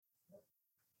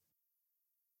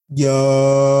Yo,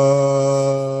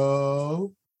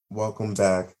 welcome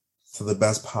back to the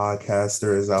best podcast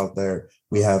there is out there.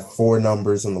 We have four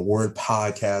numbers and the word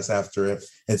podcast after it.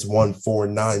 It's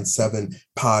 1497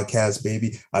 podcast,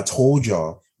 baby. I told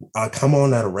y'all I come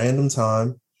on at a random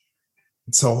time.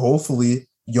 So hopefully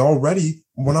y'all ready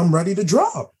when I'm ready to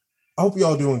drop. I hope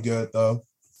y'all doing good though.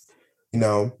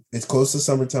 It's close to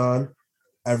summertime.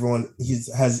 Everyone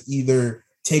has either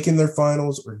taken their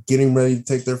finals or getting ready to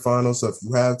take their finals. So if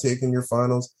you have taken your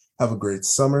finals, have a great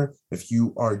summer. If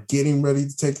you are getting ready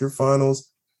to take your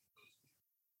finals,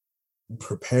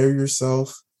 prepare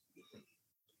yourself.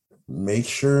 Make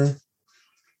sure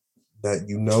that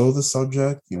you know the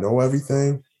subject, you know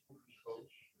everything,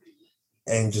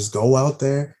 and just go out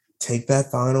there, take that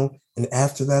final, and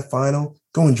after that final,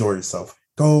 go enjoy yourself.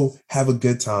 Go have a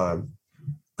good time.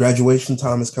 Graduation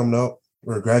time is coming up,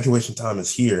 or graduation time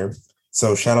is here.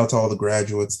 So shout out to all the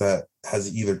graduates that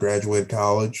has either graduated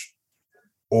college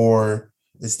or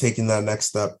is taking that next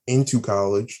step into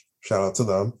college. Shout out to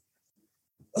them.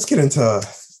 Let's get into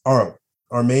our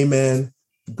main man,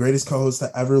 the greatest co-host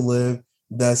to ever live.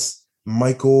 That's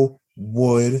Michael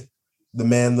Wood, the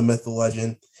man, the myth, the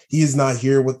legend. He is not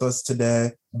here with us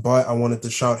today, but I wanted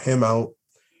to shout him out.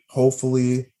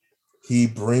 Hopefully he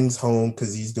brings home,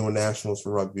 because he's doing nationals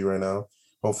for rugby right now.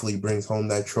 Hopefully he brings home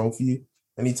that trophy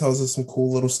and he tells us some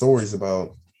cool little stories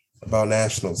about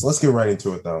nationals. Let's get right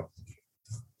into it though.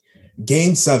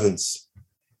 Game sevens.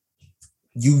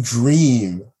 You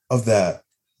dream of that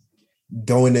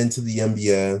going into the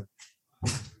NBA,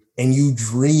 and you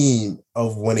dream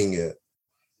of winning it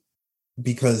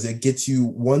because it gets you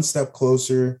one step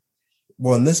closer.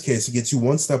 Well, in this case, it gets you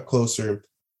one step closer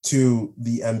to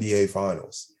the NBA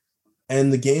finals.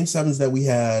 And the game sevens that we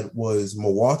had was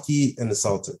Milwaukee and the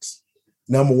Celtics.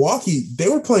 Now, Milwaukee, they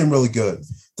were playing really good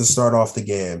to start off the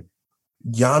game.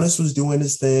 Giannis was doing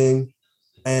his thing.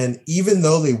 And even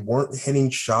though they weren't hitting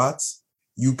shots,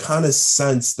 you kind of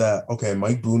sense that, okay,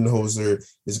 Mike Budenholzer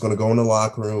is going to go in the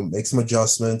locker room, make some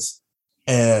adjustments,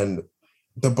 and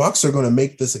the Bucks are going to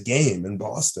make this a game in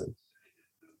Boston.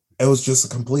 It was just a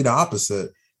complete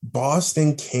opposite.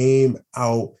 Boston came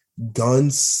out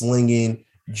gunslinging.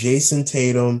 Jason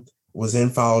Tatum was in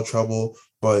foul trouble,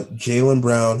 but Jaylen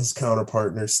Brown, his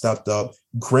counterpartner, stepped up.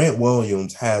 Grant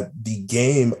Williams had the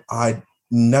game I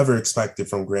never expected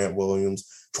from Grant Williams.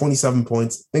 27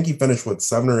 points. I think he finished with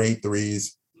 7 or 8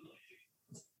 threes.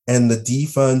 And the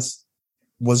defense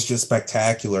was just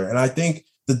spectacular. And I think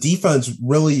the defense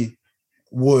really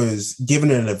was given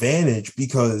an advantage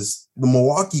because the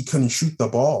Milwaukee couldn't shoot the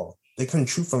ball. They couldn't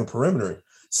shoot from the perimeter.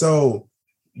 So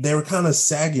they were kind of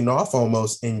sagging off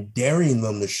almost and daring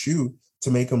them to shoot to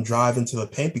make them drive into the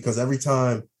paint, because every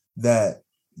time that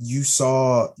you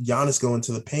saw Giannis go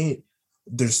into the paint,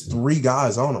 there's 3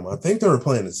 guys on him. I think they were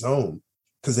playing a zone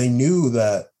because they knew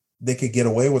that they could get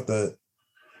away with it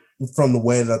from the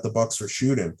way that the Bucks were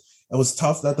shooting. It was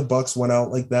tough that the Bucks went out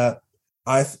like that.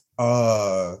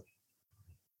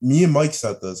 Me and Mike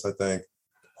said this, I think.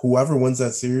 Whoever wins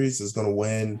that series is going to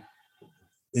win,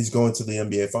 is going to the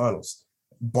NBA Finals.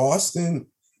 Boston,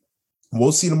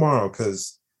 we'll see tomorrow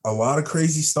because a lot of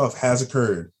crazy stuff has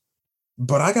occurred.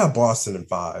 But I got Boston in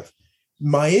 5.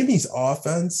 Miami's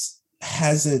offense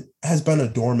has been a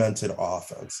dormanted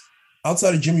offense.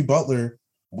 Outside of Jimmy Butler,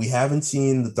 we haven't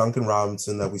seen the Duncan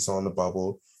Robinson that we saw in the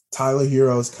bubble. Tyler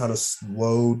Hero's kind of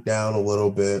slowed down a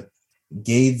little bit.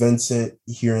 Gabe Vincent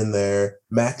here and there.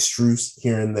 Max Strus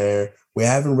here and there. We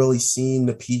haven't really seen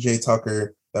the PJ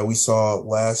Tucker that we saw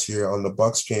last year on the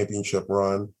Bucks championship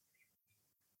run.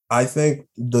 I think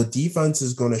the defense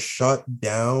is going to shut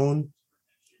down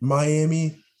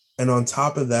Miami. And on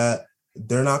top of that,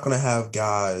 they're not going to have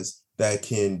guys that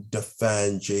can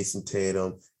defend Jason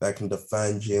Tatum, that can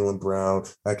defend Jaylen Brown,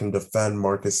 that can defend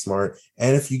Marcus Smart.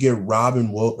 And if you get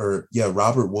Robert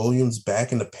Williams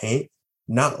back in the paint,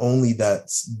 not only that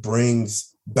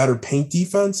brings better paint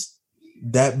defense,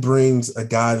 that brings a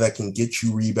guy that can get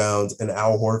you rebounds, and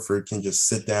Al Horford can just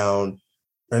sit down,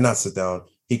 or not sit down.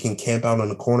 He can camp out in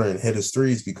the corner and hit his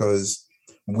threes, because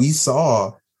we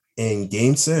saw in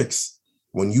game 6,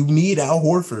 when you need Al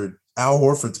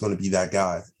Horford's going to be that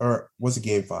guy. Or was it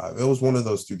game 5? It was one of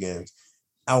those 2 games.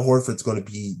 Al Horford's going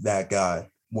to be that guy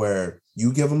where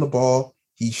you give him the ball,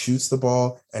 he shoots the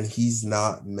ball, and he's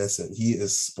not missing. He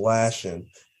is splashing.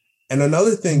 And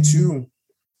another thing, too,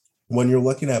 when you're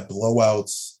looking at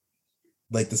blowouts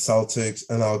like the Celtics,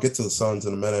 and I'll get to the Suns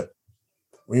in a minute,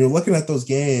 when you're looking at those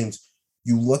games,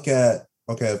 you look at,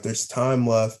 okay, if there's time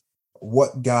left,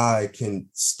 what guy can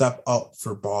step up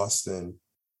for Boston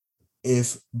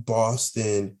if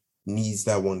Boston needs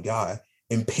that one guy?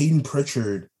 And Peyton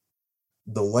Pritchard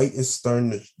the light is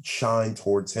starting to shine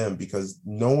towards him because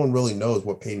no one really knows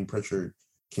what Peyton Pritchard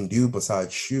can do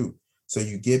besides shoot. So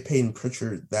you give Peyton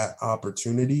Pritchard that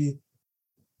opportunity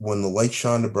when the light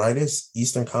shine the brightest,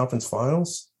 Eastern Conference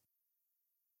Finals.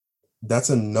 That's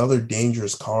another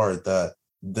dangerous card that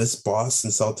this Boston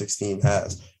Celtics team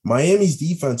has. Miami's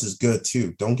defense is good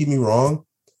too. Don't get me wrong,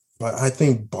 but I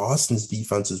think Boston's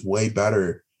defense is way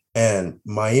better. And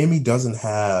Miami doesn't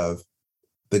have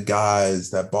the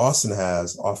guys that Boston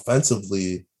has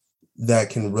offensively that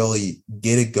can really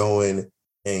get it going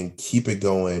and keep it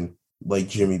going like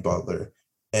Jimmy Butler.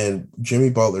 And Jimmy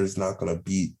Butler is not going to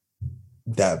beat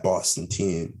that Boston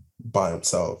team by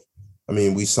himself. I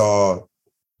mean, we saw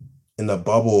in the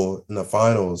bubble in the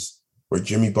finals where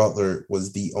Jimmy Butler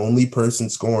was the only person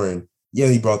scoring. Yeah,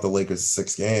 he brought the Lakers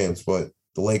 6 games, but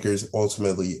the Lakers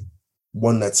ultimately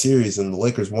won that series, and the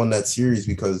Lakers won that series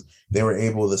because they were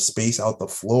able to space out the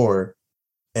floor.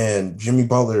 And Jimmy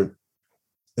Butler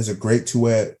is a great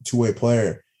two-way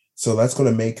player. So that's going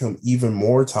to make him even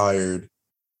more tired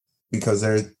because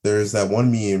there's that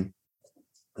one meme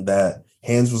that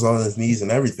Hands was on his knees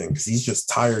and everything because he's just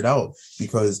tired out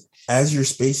because as you're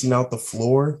spacing out the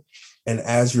floor and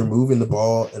as you're moving the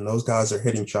ball and those guys are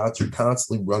hitting shots, you're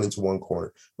constantly running to one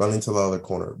corner, running to the other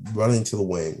corner, running to the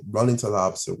wing, running to the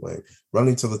opposite wing,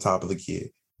 running to the top of the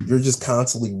key. You're just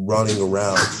constantly running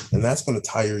around, and that's going to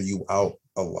tire you out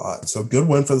a lot. So good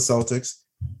win for the Celtics.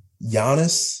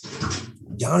 Giannis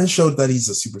showed that he's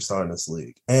a superstar in this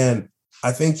league, and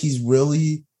I think he's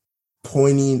really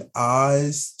pointing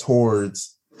eyes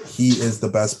towards he is the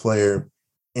best player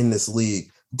in this league.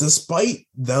 Despite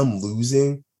them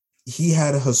losing, he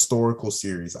had a historical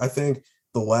series. I think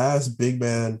the last big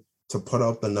man to put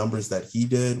up the numbers that he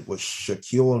did was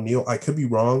Shaquille O'Neal. I could be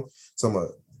wrong, so I'm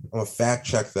gonna fact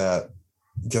check that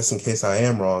just in case I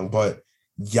am wrong. But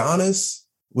Giannis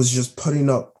was just putting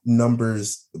up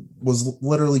numbers, was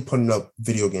literally putting up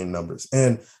video game numbers.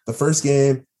 And the first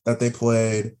game that they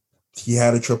played, he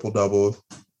had a triple-double.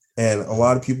 And a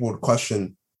lot of people would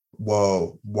question,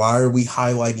 well, why are we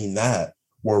highlighting that?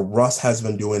 Where Russ has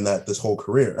been doing that this whole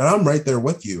career. And I'm right there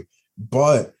with you.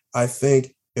 But I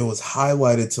think it was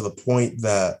highlighted to the point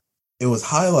that it was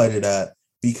highlighted at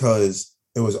because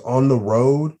it was on the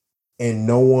road and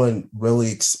no one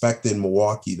really expected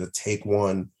Milwaukee to take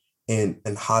one in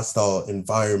a hostile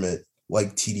environment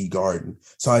like TD Garden.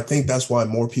 So I think that's why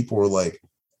more people were like,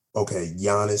 okay,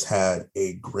 Giannis had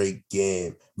a great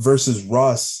game versus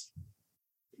Russ.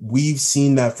 We've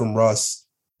seen that from Russ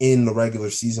in the regular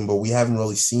season, but we haven't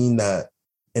really seen that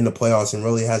in the playoffs and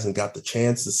really hasn't got the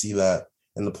chance to see that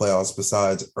in the playoffs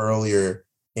besides earlier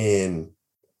in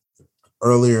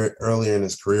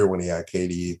his career when he had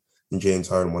KD and James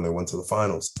Harden when they went to the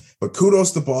finals. But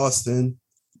kudos to Boston.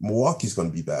 Milwaukee's going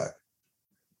to be back.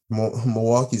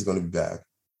 Milwaukee's going to be back.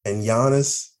 And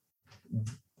Giannis,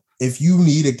 if you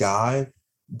need a guy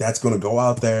that's going to go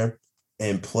out there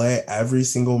and play every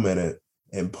single minute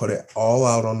and put it all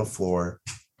out on the floor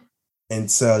and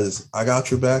says, I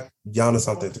got your back, Giannis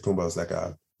Antetokounmpo is that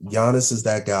guy. Giannis is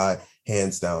that guy,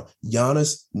 hands down.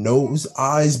 Giannis, nose,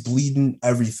 eyes bleeding,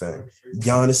 everything.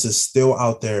 Giannis is still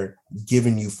out there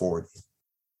giving you 40.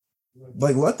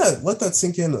 Like, let that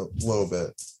sink in a little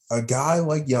bit. A guy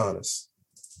like Giannis,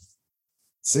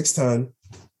 6'10",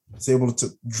 is able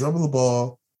to dribble the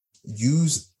ball,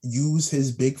 use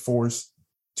his big force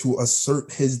to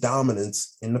assert his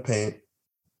dominance in the paint.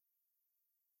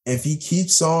 If he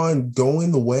keeps on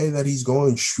going the way that he's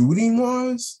going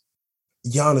shooting-wise,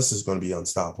 Giannis is going to be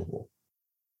unstoppable.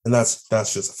 And that's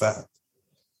just a fact.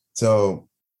 So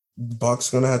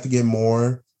Bucks going to have to get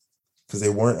more because they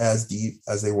weren't as deep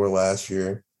as they were last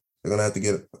year. They're going to have to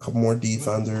get a couple more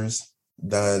defenders.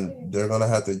 Then they're going to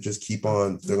have to just keep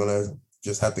on – they're going to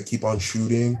just have to keep on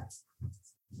shooting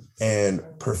and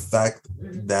perfect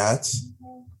that.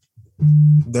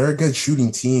 They're a good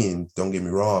shooting team, don't get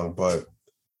me wrong, but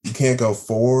you can't go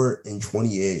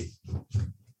 4-28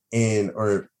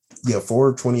 4-28,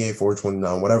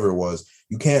 4-29, whatever it was.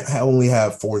 You can't only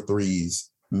have 4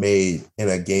 threes made in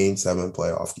a Game 7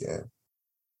 playoff game.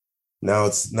 Now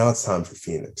it's time for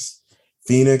Phoenix.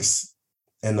 Phoenix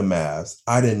and the Mavs.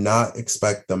 I did not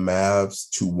expect the Mavs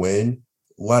to win,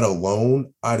 let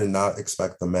alone I did not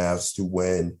expect the Mavs to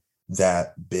win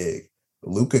that big.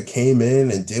 Luka came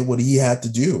in and did what he had to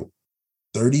do.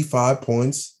 35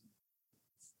 points.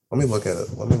 Let me look at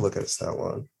it. Let me look at his stat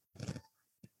line.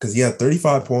 Because he had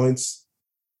 35 points.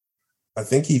 I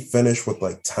think he finished with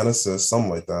like 10 assists,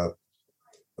 something like that.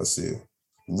 Let's see.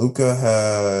 Luka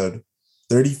had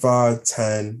 35,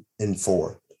 10, and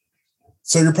 4.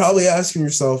 So you're probably asking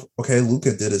yourself, okay,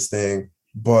 Luka did his thing,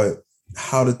 but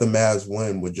how did the Mavs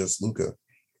win with just Luka?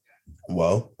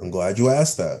 Well, I'm glad you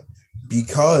asked that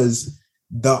because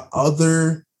the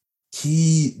other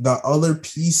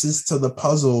pieces to the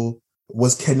puzzle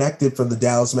was connected for the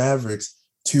Dallas Mavericks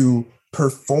to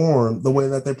perform the way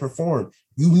that they performed.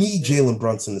 You need Jalen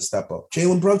Brunson to step up.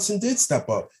 Jalen Brunson did step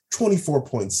up,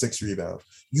 24.6 rebounds.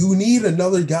 You need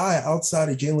another guy outside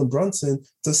of Jalen Brunson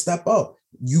to step up.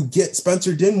 You get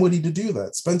Spencer Dinwiddie to do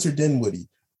that. Spencer Dinwiddie,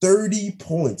 30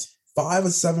 points, 5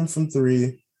 of 7 from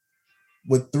 3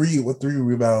 with three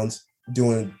rebounds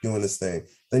doing this thing.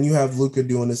 Then you have Luka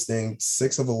doing this thing,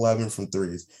 6 of 11 from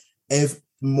threes. If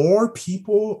more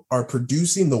people are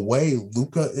producing the way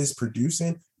Luka is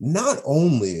producing, not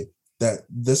only that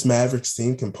this Mavericks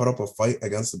team can put up a fight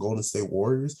against the Golden State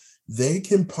Warriors, they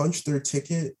can punch their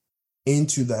ticket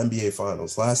into the NBA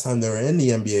Finals. Last time they were in the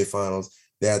NBA Finals,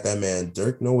 they had that man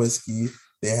Dirk Nowitzki.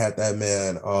 They had that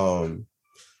man,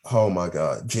 oh my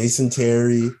God, Jason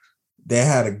Terry. They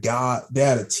had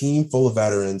a team full of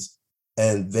veterans,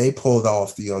 and they pulled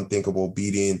off the unthinkable,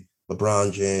 beating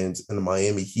LeBron James and the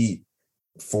Miami Heat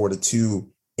 4-2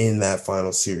 in that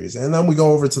final series. And then we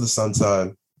go over to the Sun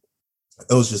side.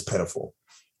 It was just pitiful.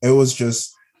 It was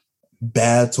just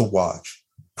bad to watch.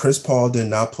 Chris Paul did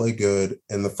not play good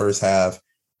in the first half.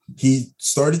 He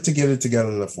started to get it together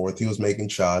in the fourth. He was making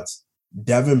shots.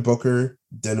 Devin Booker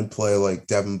didn't play like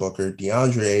Devin Booker.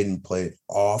 DeAndre Ayton played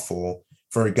awful.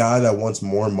 For a guy that wants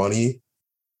more money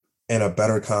and a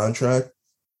better contract,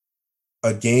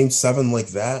 a game 7 like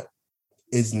that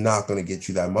is not going to get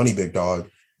you that money, big dog.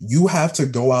 You have to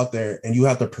go out there and you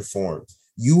have to perform.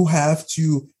 You have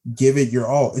to give it your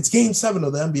all. It's game 7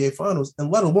 of the NBA Finals,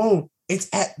 and let alone it's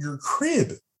at your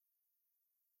crib.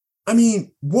 I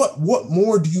mean, what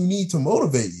more do you need to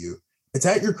motivate you? It's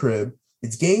at your crib.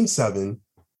 It's game 7.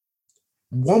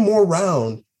 One more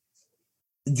round,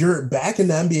 you're back in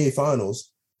the NBA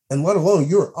Finals, and let alone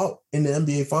you're up in the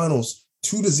NBA Finals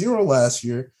 2-0 last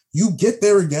year. You get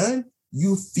there again,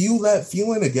 you feel that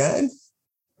feeling again,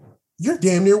 you're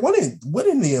damn near winning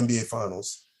the NBA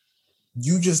Finals.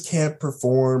 You just can't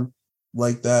perform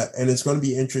like that, and it's going to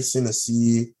be interesting to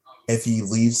see if he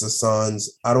leaves the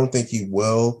Suns. I don't think he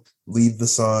will leave the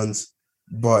Suns,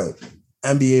 but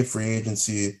NBA free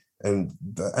agency and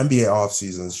the NBA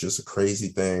offseason is just a crazy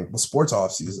thing. The sports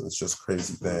offseason is just a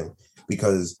crazy thing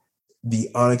because the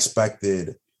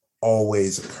unexpected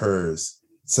always occurs.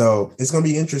 So it's going to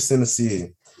be interesting to see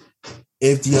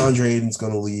if DeAndre Ayton's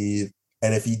going to leave,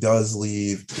 and if he does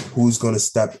leave, who's going to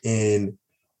step in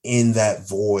that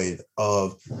void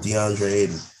of DeAndre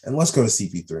Ayton. And let's go to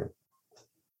CP3.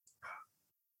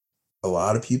 A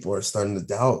lot of people are starting to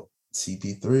doubt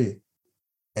CP3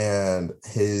 and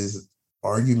his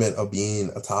argument of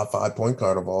being a top 5 point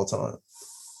guard of all time.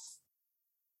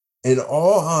 In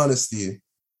all honesty,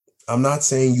 I'm not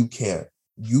saying you can't.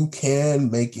 You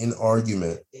can make an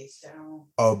argument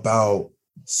about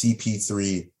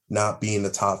CP3 not being a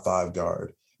top 5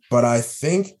 guard. But I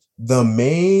think the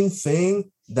main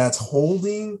thing that's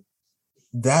holding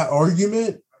that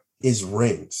argument is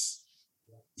rings.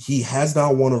 He has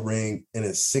not won a ring in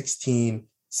his 16,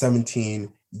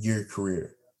 17-year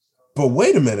career. But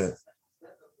wait a minute.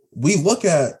 You look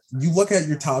at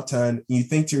your top 10 and you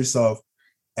think to yourself,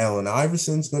 Allen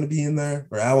Iverson's going to be in there,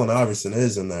 or Allen Iverson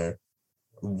is in there.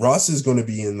 Russ is going to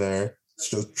be in there. It's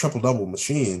just triple-double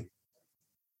machine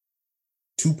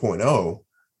 2.0.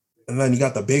 And then you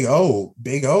got the Big O.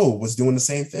 Big O was doing the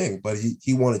same thing, but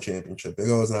he won a championship. Big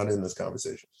O is not in this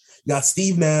conversation. You got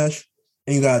Steve Nash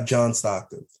and you got John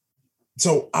Stockton.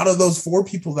 So out of those 4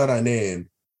 people that I named,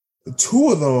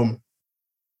 2 of them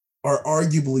are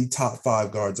arguably top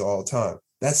 5 guards of all time.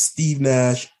 That's Steve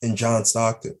Nash and John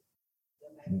Stockton.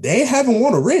 They haven't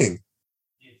won a ring.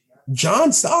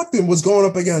 John Stockton was going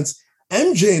up against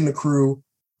MJ and the crew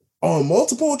on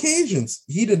multiple occasions.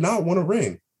 He did not win a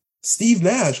ring. Steve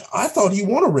Nash, I thought he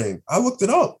won a ring. I looked it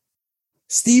up.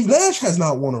 Steve Nash has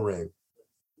not won a ring.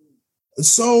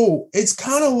 So it's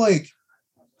kind of like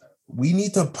we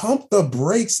need to pump the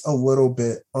brakes a little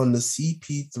bit on the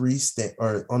CP3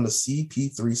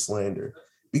 slander,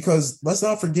 because let's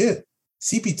not forget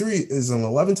CP3 is an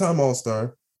 11-time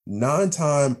All-Star,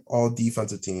 9-time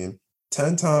All-Defensive Team,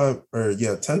 10-time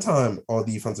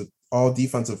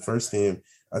All-Defensive First Team,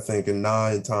 I think, and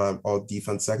 9-time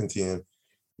All-Defense Second Team.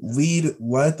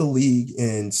 Led the league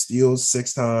in steals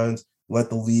 6 times, led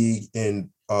the league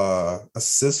in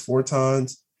assists 4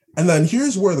 times. And then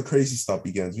here's where the crazy stuff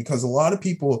begins, because a lot of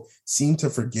people seem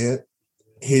to forget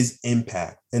his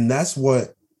impact. And that's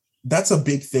a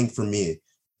big thing for me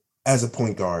as a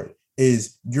point guard,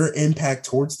 is your impact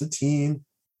towards the team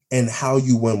and how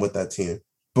you win with that team.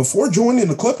 Before joining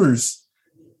the Clippers,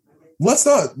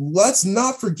 let's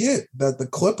not forget that the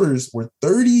Clippers were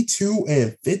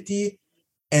 32-50,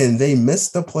 and they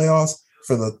missed the playoffs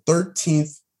for the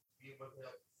 13th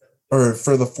or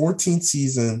for the 14th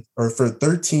season, or for the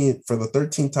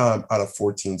 13th time out of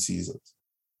 14 seasons.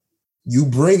 You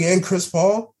bring in Chris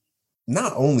Paul,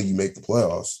 not only you make the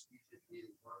playoffs,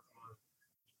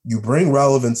 you bring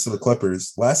relevance to the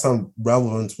Clippers. Last time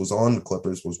relevance was on the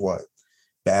Clippers was what?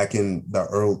 Back in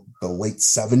the late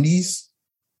 70s,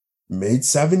 mid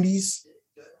 70s.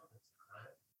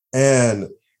 And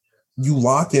you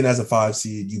lock in as a 5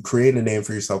 seed. You create a name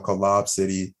for yourself called Lob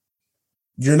City.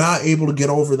 You're not able to get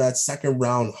over that second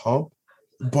round hump.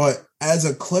 But as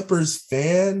a Clippers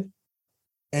fan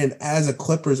and as a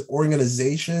Clippers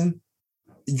organization,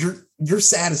 you're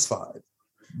satisfied.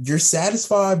 You're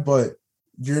satisfied, but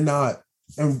you're not.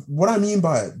 And what I mean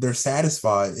by they're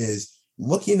satisfied is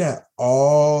looking at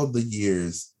all the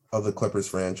years of the Clippers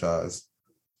franchise.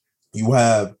 You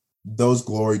have those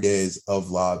glory days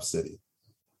of Lob City.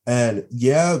 And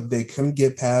yeah, they couldn't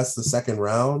get past the second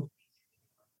round,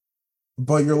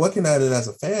 but you're looking at it as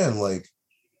a fan like,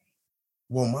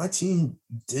 well, my team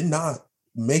did not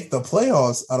make the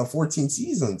playoffs out of 14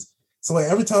 seasons. So like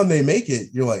every time they make it,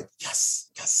 you're like, yes,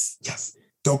 yes, yes.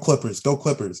 Go Clippers, go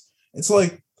Clippers. It's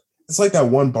like that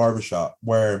one barbershop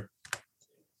where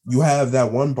you have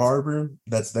that one barber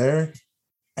that's there,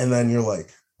 and then you're like,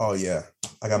 oh yeah,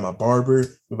 I got my barber.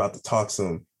 We're about to talk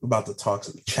some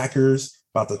checkers,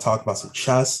 about to talk about some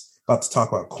chess, about to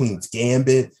talk about Queen's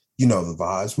Gambit. You know the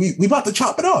vibes. We about to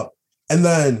chop it up. And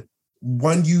then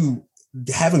when you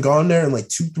haven't gone there in like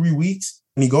 2-3 weeks,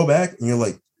 and you go back and you're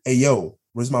like, hey yo,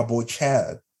 where's my boy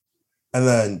Chad? And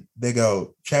then they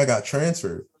go, Chad got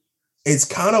transferred. It's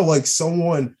kind of like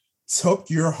someone took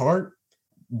your heart,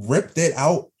 ripped it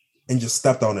out, and just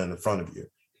stepped on it in front of you.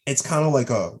 It's kind of like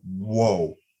a,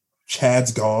 whoa,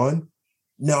 Chad's gone.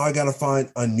 Now I got to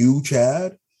find a new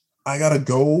Chad. I got to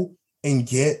go and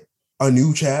get a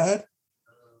new Chad.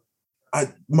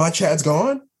 My Chad's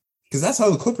gone? Because that's how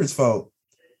the Clippers felt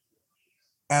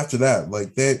after that.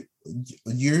 Like,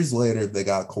 years later, they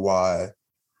got Kawhi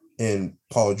and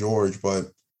Paul George, but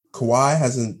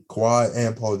Kawhi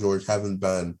and Paul George haven't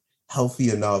been healthy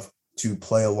enough to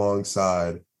play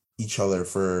alongside each other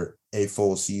for a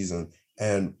full season.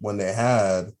 And when they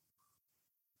had,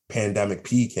 Pandemic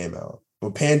P came out.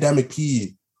 But Pandemic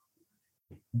P,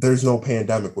 there's no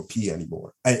pandemic with P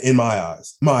anymore. In my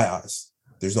eyes,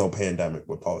 there's no pandemic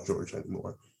with Paul George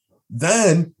anymore.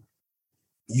 Then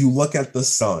you look at the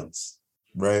Suns,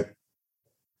 right?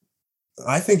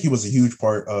 I think he was a huge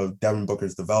part of Devin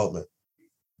Booker's development.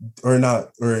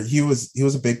 He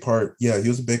was a big part. Yeah, he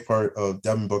was a big part of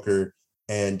Devin Booker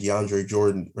and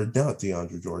DeAndre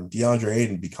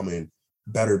Ayton becoming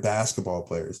better basketball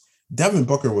players. Devin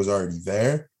Booker was already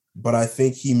there, but I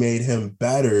think he made him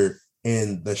better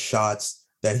in the shots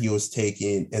that he was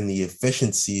taking and the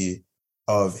efficiency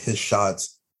of his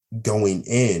shots going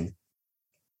in.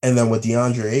 And then with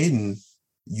DeAndre Ayton,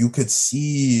 you could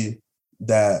see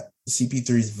that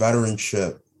CP3's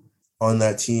veteranship on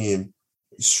that team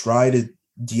strided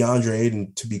DeAndre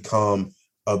Ayton to become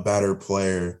a better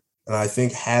player. And I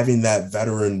think having that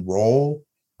veteran role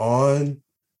on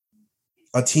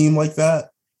a team like that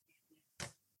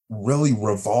really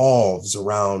revolves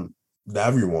around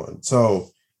everyone. So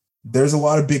there's a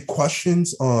lot of big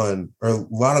questions a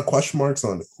lot of question marks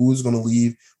on who's going to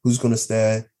leave, who's going to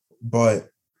stay. But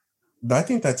I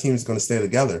think that team is going to stay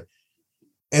together.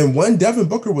 And when Devin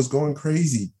Booker was going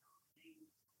crazy,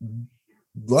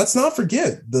 let's not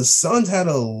forget, the Suns had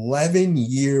an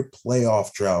 11-year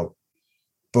playoff drought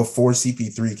before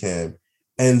CP3 came.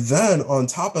 And then on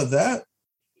top of that,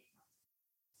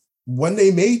 when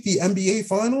they made the NBA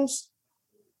Finals,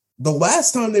 the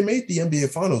last time they made the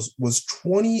NBA Finals was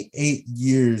 28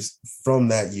 years from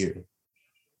that year.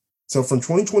 So from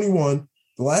 2021,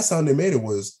 the last time they made it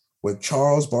was with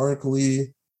Charles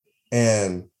Barkley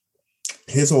and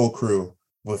his whole crew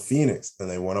with Phoenix, and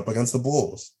they went up against the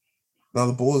Bulls. Now,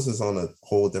 the Bulls is on a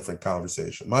whole different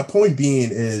conversation. My point being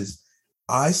is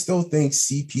I still think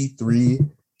CP3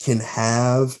 can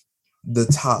have the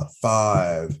top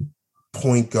 5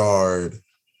 point guard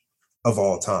of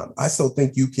all time. I still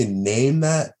think you can name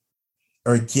that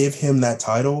or give him that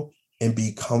title and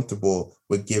be comfortable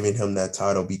with giving him that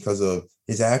title because of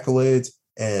his accolades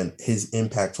and his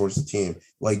impact towards the team.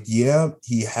 Like, yeah,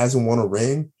 he hasn't won a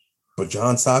ring, but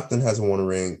John Stockton hasn't won a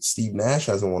ring. Steve Nash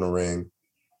hasn't won a ring.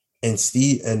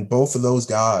 And both of those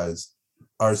guys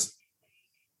are,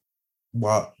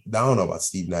 well, I don't know about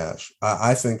Steve Nash.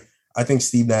 I think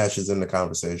Steve Nash is in the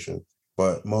conversation,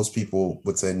 but most people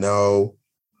would say no.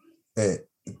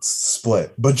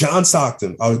 split. But John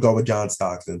Stockton, I would go with John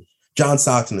Stockton. John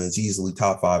Stockton is easily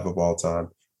top 5 of all time,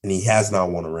 and he has not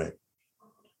won a ring.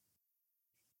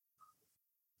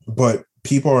 But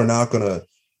people are not gonna,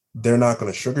 they're not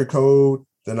gonna sugarcoat.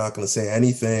 They're not gonna say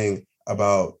anything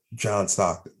about John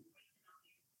Stockton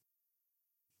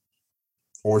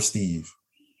or Steve.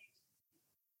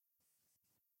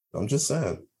 I'm just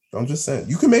saying.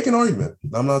 You can make an argument.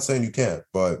 I'm not saying you can't,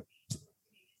 but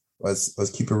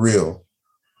let's keep it real.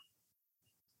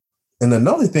 And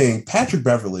another thing, Patrick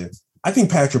Beverley. I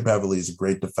think Patrick Beverley is a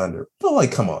great defender. But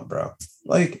like, come on, bro.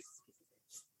 Like,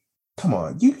 come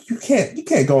on. You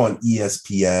can't go on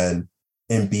ESPN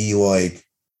and be like,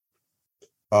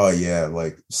 oh yeah,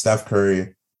 like Steph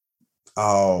Curry,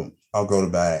 I'll go to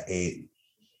bed at 8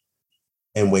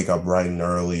 and wake up bright and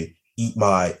early, eat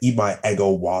my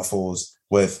Eggo waffles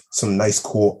with some nice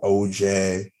cool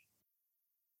OJ,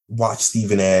 watch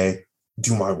Stephen A,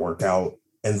 do my workout,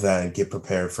 and then get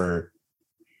prepared for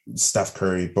Steph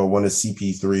Curry. But when it's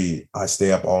CP3, I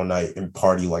stay up all night and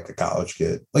party like a college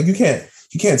kid. Like you can't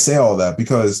say all that,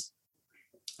 because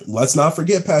let's not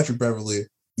forget Patrick Beverley.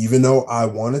 Even though I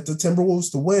wanted the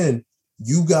Timberwolves to win,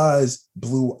 you guys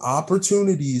blew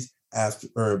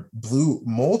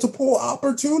multiple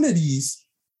opportunities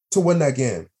to win that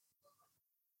game.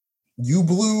 You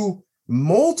blew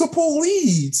multiple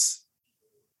leads,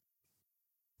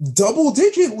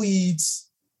 double-digit leads,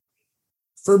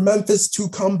 for Memphis to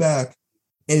come back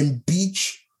and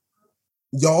beach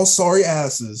y'all sorry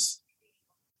asses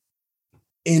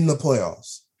in the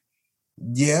playoffs.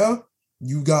 Yeah,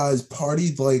 you guys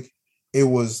partied like it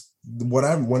was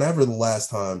whenever the last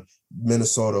time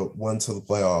Minnesota went to the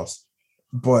playoffs.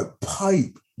 But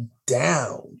pipe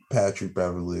down, Patrick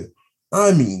Beverley.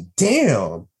 I mean,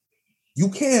 damn. You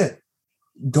can't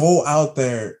go out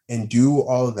there and do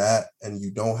all of that and you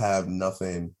don't have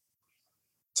nothing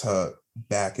to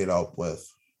back it up with.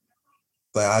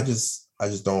 Like I just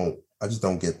don't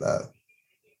get that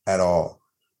at all.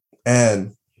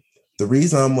 And the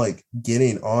reason I'm like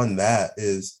getting on that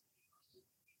is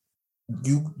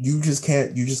you just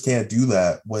can't do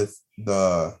that with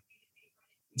the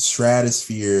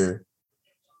stratosphere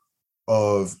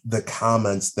of the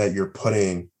comments that you're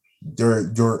putting,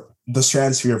 the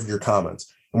stratosphere of your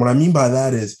comments. And what I mean by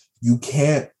that is you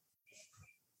can't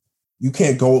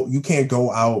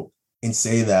go out and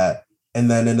say that, and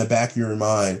then in the back of your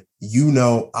mind,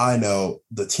 I know,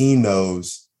 the team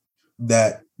knows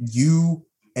that you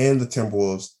and the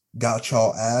Timberwolves got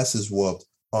y'all asses whooped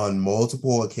on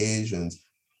multiple occasions.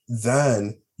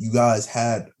 Then you guys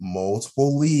had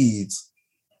multiple leads,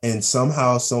 and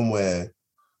somehow, somewhere,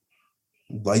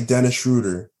 like Dennis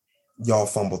Schroeder, y'all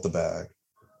fumbled the bag.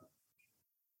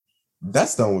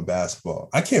 That's done with basketball.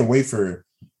 I can't wait for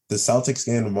the Celtics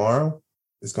game tomorrow.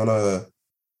 It's gonna,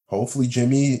 hopefully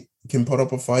Jimmy can put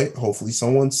up a fight. Hopefully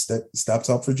someone steps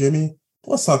up for Jimmy.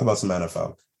 Let's talk about some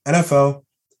NFL. NFL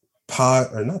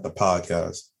not the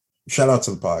podcast. Shout out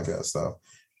to the podcast though.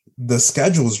 The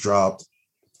schedule's dropped,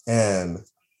 and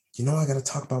I got to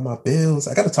talk about my Bills.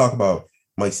 I got to talk about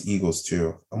Mike's Eagles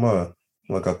too. I'm gonna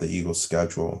look up the Eagles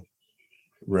schedule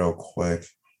real quick.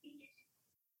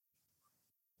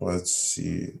 Let's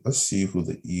see who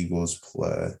the Eagles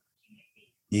play.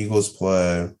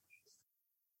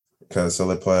 So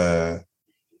they play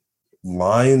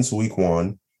Lions week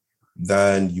 1.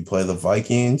 Then you play the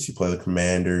Vikings, you play the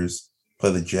Commanders,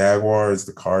 play the Jaguars,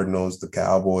 the Cardinals, the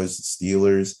Cowboys, the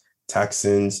Steelers,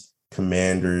 Texans,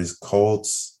 Commanders,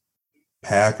 Colts,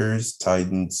 Packers,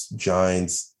 Titans,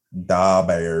 Giants, Da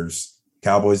Bears,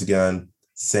 Cowboys again,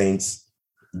 Saints,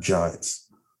 Giants.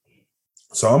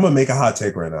 So I'm going to make a hot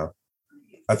take right now.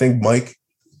 I think Mike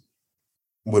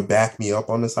would back me up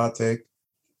on this hot take,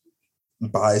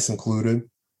 bias included,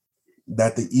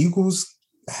 that the Eagles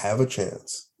have a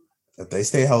chance. If they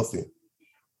stay healthy,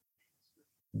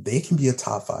 they can be a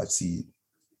top 5 seed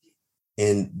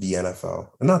in the NFL.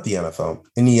 Not the NFL,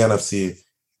 in the NFC,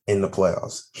 in the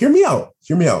playoffs. Hear me out.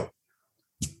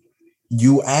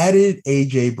 You added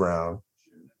A.J. Brown.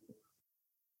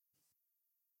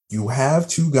 You have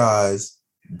 2 guys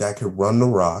that could run the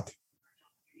rock.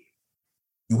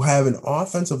 You have an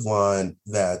offensive line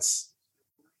that's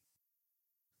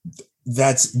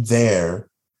there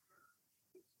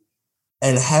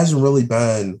and hasn't really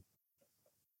been,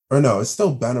 or no, it's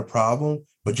still been a problem,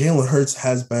 but Jalen Hurts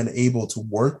has been able to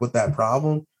work with that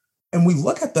problem. And we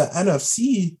look at the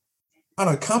NFC on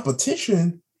a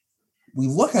competition, we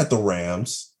look at the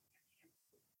Rams,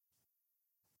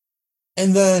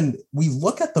 and then we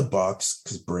look at the Bucs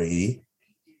because Brady.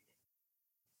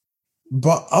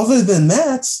 But other than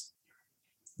that,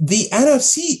 the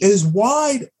NFC is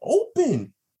wide open.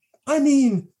 open. I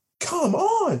mean, come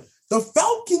on. The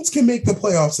Falcons can make the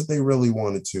playoffs if they really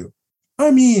wanted to.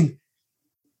 I mean,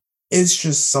 it's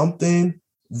just something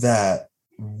that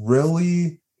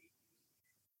really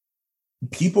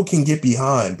people can get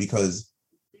behind because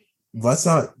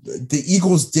the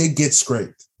Eagles did get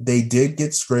scraped. They did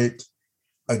get scraped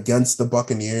against the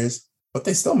Buccaneers, but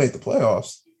they still made the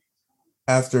playoffs.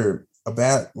 After a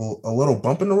little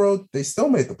bump in the road, they still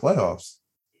made the playoffs.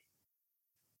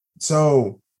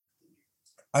 So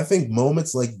I think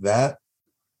moments like that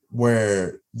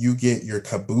where you get your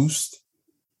caboose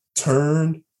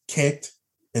turned, kicked,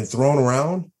 and thrown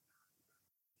around,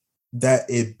 that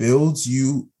it builds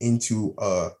you into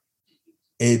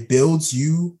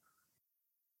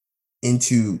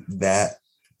that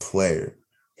player.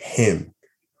 Him.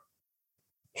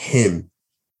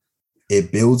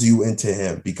 It builds you into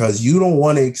him because you don't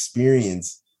want to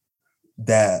experience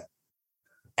that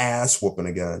ass whooping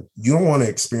again. You don't want to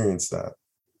experience that.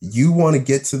 You want to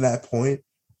get to that point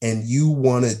and you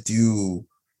want to do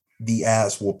the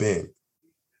ass whooping.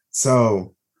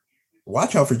 So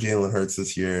watch out for Jalen Hurts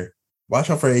this year. Watch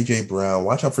out for AJ Brown.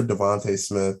 Watch out for Devontae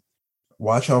Smith.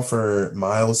 Watch out for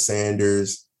Miles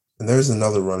Sanders. And there's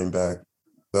another running back,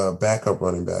 the backup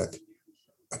running back.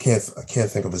 I can't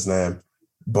think of his name.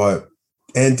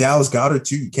 And Dallas Goedert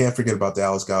too. You can't forget about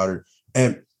Dallas Goedert.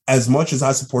 And as much as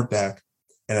I support Dak,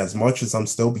 and as much as I'm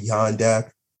still behind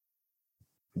Dak,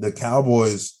 the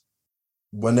Cowboys,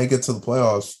 when they get to the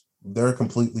playoffs, they're a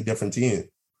completely different team.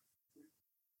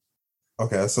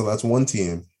 Okay, so that's one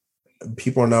team.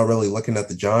 People are not really looking at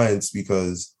the Giants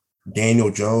because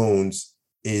Daniel Jones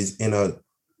is in a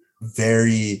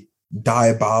very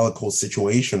diabolical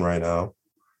situation right now.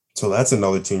 So that's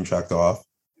another team checked off.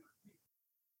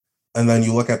 And then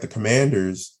you look at the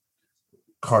Commanders,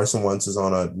 Carson Wentz is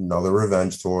on another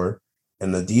revenge tour,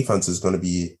 and the defense is going to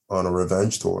be on a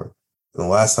revenge tour. And the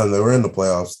last time they were in the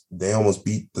playoffs, they almost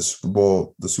beat the Super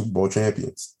Bowl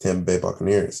champions, Tampa Bay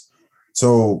Buccaneers.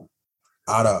 So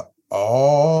out of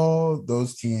all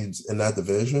those teams in that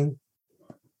division,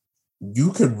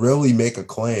 you could really make a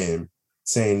claim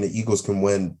saying the Eagles can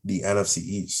win the NFC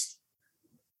East.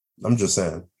 I'm just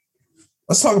saying.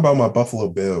 Let's talk about my Buffalo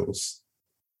Bills.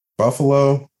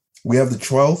 Buffalo, we have the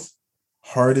 12th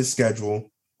hardest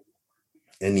schedule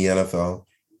in the NFL.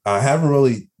 I haven't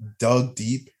really dug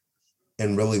deep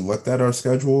and really looked at our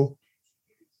schedule.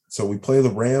 So we play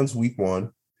the Rams week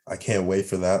 1. I can't wait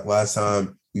for that. Last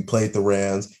time we played the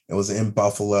Rams, it was in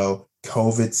Buffalo,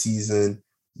 COVID season.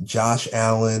 Josh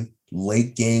Allen,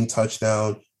 late game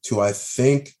touchdown to, I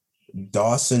think,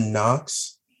 Dawson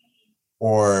Knox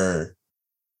or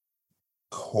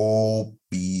Cole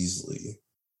Beasley.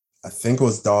 I think it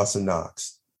was Dawson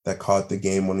Knox that caught the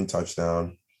game-winning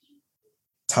touchdown.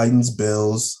 Titans,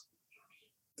 Bills.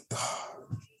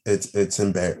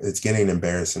 It's getting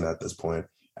embarrassing at this point.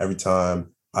 Every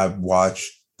time I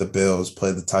watch the Bills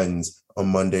play the Titans on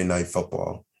Monday Night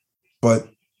Football. But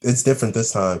it's different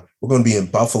this time. We're going to be in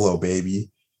Buffalo,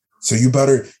 baby. So you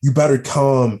better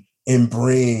come and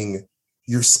bring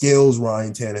your skills,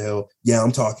 Ryan Tannehill. Yeah,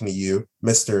 I'm talking to you,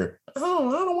 Mr. Oh,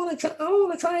 I don't want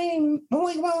to train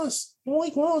Malik Willis.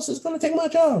 Malik Willis is going to take my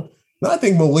job. No, I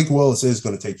think Malik Willis is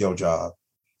going to take your job.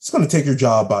 It's going to take your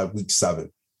job by week 7.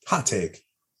 Hot take.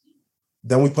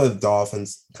 Then we play the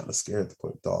Dolphins. I'm kind of scared to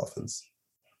play the Dolphins.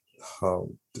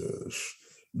 Oh, gosh.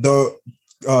 The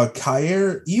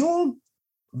Kaiir Elam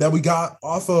that we got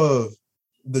off of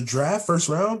the draft first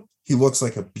round, he looks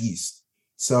like a beast.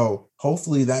 So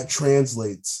hopefully that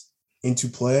translates into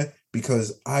play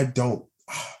because I just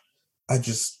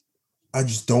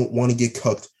don't want to get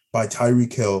cooked by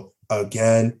Tyreek Hill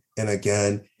again and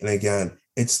again and again.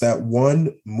 It's that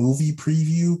one movie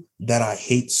preview that I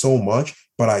hate so much,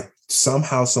 but I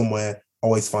somehow, somewhere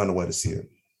always find a way to see it.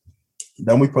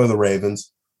 Then we play the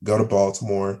Ravens, go to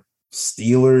Baltimore,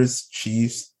 Steelers,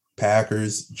 Chiefs,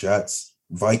 Packers, Jets,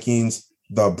 Vikings,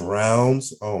 the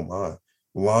Browns, oh my,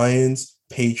 Lions,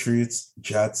 Patriots,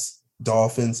 Jets,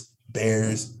 Dolphins,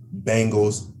 Bears,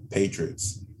 Bengals,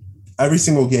 Patriots. Every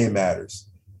single game matters.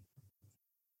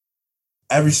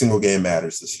 Every single game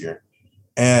matters this year.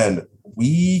 And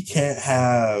we can't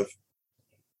have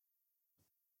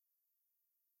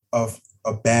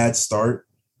a bad start,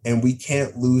 and we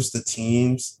can't lose the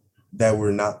teams that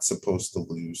we're not supposed to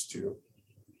lose to.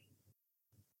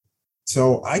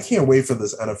 So I can't wait for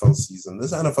this NFL season.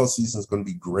 This NFL season is going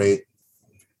to be great.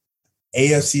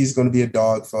 AFC is going to be a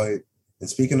dogfight. And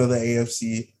speaking of the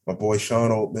AFC, my boy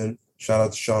Sean Oldman, shout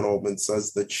out to Sean Oldman,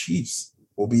 says the Chiefs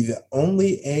will be the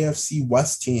only AFC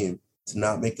West team to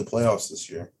not make the playoffs this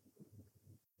year.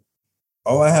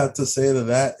 All I have to say to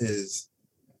that is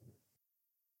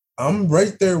I'm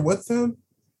right there with him.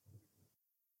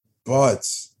 But,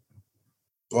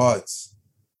 but,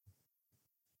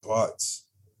 but,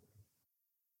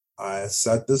 I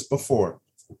said this before.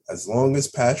 As long as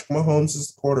Patrick Mahomes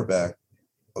is the quarterback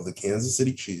of the Kansas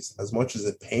City Chiefs, as much as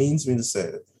it pains me to say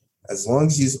it, as long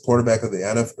as he's the quarterback of the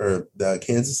NFL or the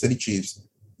Kansas City Chiefs,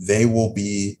 they will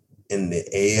be in the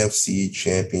AFC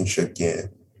Championship game.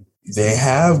 They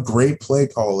have great play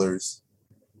callers.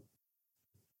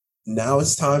 Now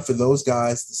it's time for those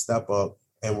guys to step up,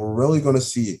 and we're really going to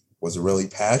see, was it really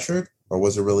Patrick or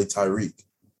was it really Tyreek?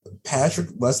 Patrick,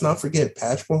 let's not forget,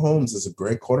 Patrick Mahomes is a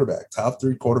great quarterback, top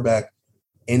 3 quarterback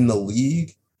in the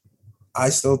league. I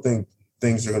still think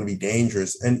things are going to be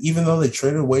dangerous. And even though they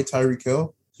traded away Tyreek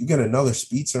Hill, you get another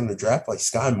speedster in the draft like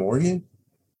Sky Morgan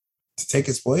to take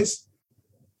his place.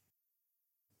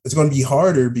 It's going to be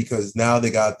harder because now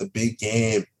they got the big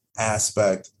game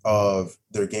aspect of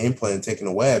their game plan taken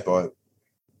away, but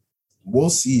we'll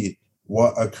see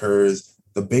what occurs.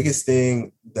 The biggest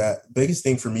thing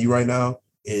for me right now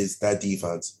is that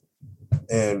defense,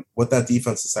 and what that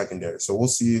defense is secondary. So we'll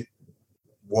see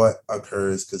what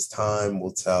occurs because time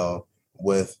will tell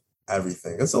with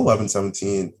everything. It's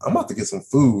 11:17. I'm about to get some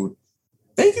food.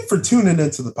 Thank you for tuning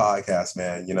into the podcast,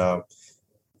 man.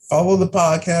 Follow the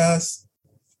podcast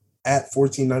at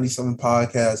 1497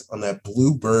 podcast on that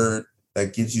blue bird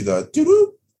that gives you the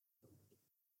doo-doo.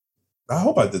 I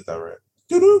hope I did that right.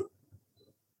 Doo-doo.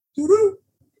 Doo-doo.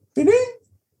 Ding.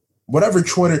 Whatever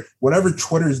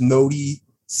Twitter's notey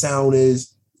sound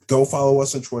is, go follow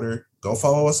us on Twitter. Go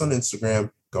follow us on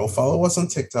Instagram. Go follow us on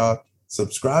TikTok.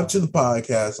 Subscribe to the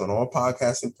podcast on all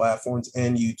podcasting platforms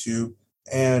and YouTube.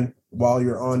 And while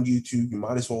you're on YouTube, you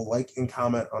might as well like and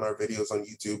comment on our videos on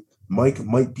YouTube. Mike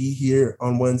might be here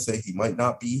on Wednesday. He might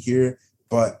not be here,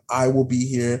 but I will be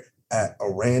here at a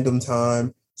random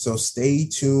time. So stay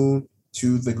tuned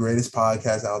to the greatest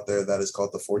podcast out there that is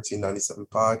called the 1497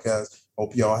 Podcast.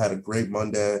 Hope y'all had a great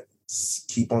Monday.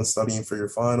 Keep on studying for your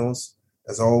finals.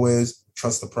 As always,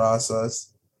 trust the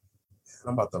process.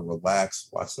 I'm about to relax,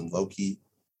 watch some Loki,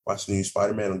 watch the new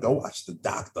Spider-Man, and go watch the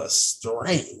Doctor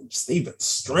Strange, Stephen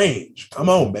Strange. Come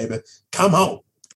on, baby. Come on.